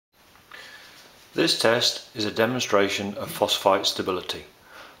This test is a demonstration of phosphite stability.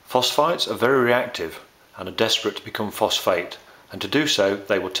 Phosphites are very reactive and are desperate to become phosphate, and to do so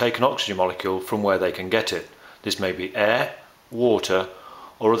they will take an oxygen molecule from where they can get it. This may be air, water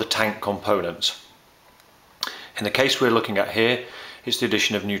or other tank components. In the case we're looking at here, it's the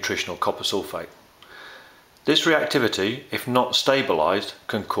addition of nutritional copper sulfate. This reactivity, if not stabilised,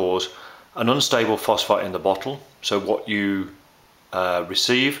 can cause an unstable phosphite in the bottle, so what you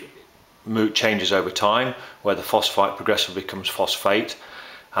receive changes over time, where the phosphite progressively becomes phosphate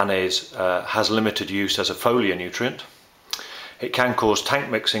and has limited use as a foliar nutrient. It can cause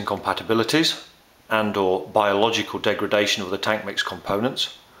tank mix incompatibilities and or biological degradation of the tank mix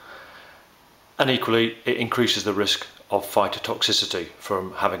components, and equally it increases the risk of phytotoxicity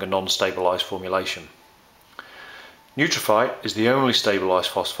from having a non-stabilised formulation. Nutri-Phite is the only stabilised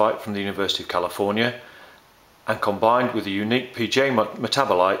phosphite from the University of California, and combined with a unique PGA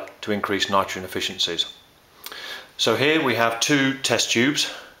metabolite to increase nitrogen efficiencies. So here we have two test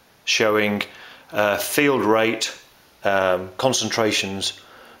tubes showing field rate concentrations,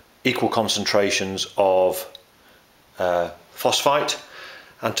 equal concentrations of phosphite,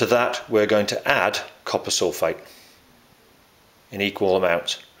 and to that we're going to add copper sulfate in equal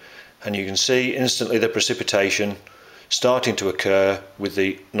amounts, and you can see instantly the precipitation starting to occur with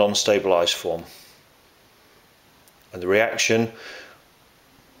the non-stabilised form, and the reaction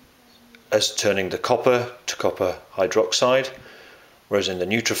as turning the copper to copper hydroxide, whereas in the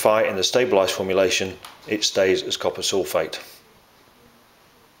Nutri-Phite, in the stabilised formulation, it stays as copper sulfate.